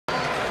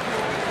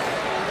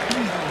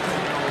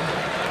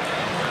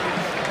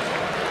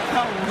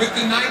With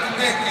the 9th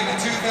pick in the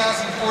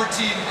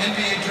 2014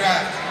 NBA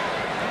Draft,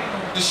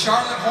 the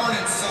Charlotte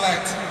Hornets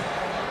select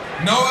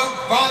Noah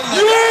Vonleh.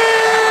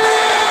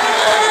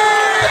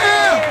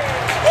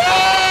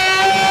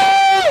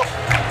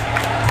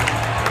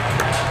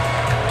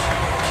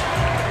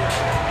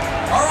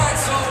 All right,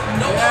 so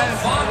Noah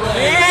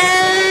Vonleh,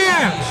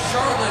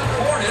 Charlotte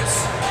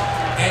Hornets,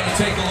 and you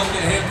take a look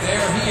at him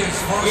there. He is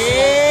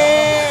versatile.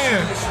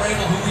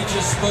 Randall, who we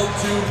just spoke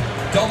to,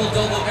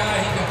 double-double guy.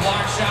 He can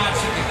block shots.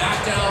 He can knock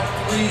down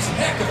threes.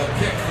 Heck of a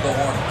pick for the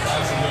Hornets.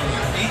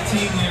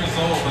 Absolutely. 18 years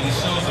old, but he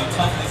shows a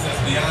toughness that's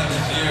beyond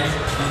his years.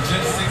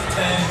 Legit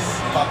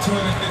 6'10", about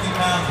 250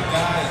 pounds. The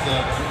guy is a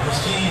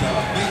machine, a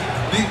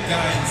big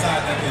guy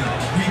inside that can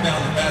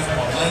rebound the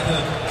basketball. Led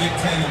the Big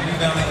Ten in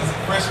rebounding as a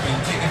freshman,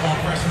 taking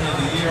home Freshman of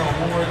the Year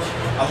award.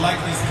 I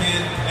like this kid,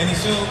 and he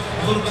showed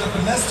a little bit of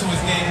finesse to his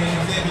game when he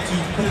was able to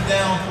put it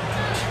down,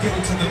 get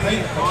into the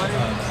paint a couple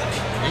times.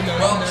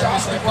 Well,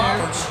 Josh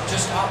Roberts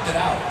just opted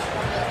out.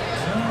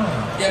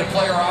 He had a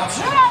player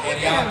option, and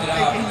he opted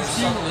out. He was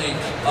suddenly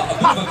a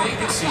bit of a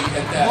vacancy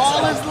at that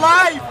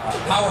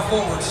power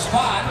forward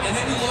spot. And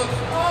then you look,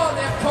 oh,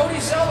 they have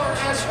Cody Zeller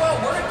as well.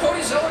 Where did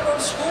Cody Zeller go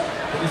to school?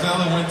 Cody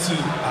Zeller went to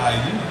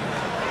IU.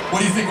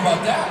 What do you think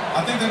about that?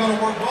 I think they're going to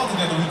work well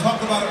together. We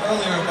talked about it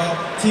earlier about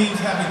teams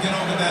having to get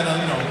over that,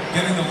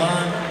 getting to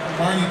learn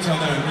each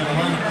other,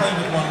 learn to play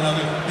with one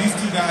another. These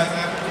two guys,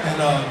 and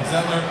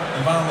Zeller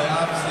and Vonleh,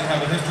 obviously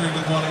have a history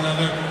with one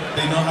another.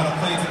 They know how to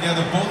play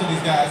together. Both of these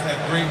guys have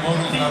great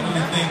motives, and I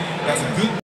really think that's a good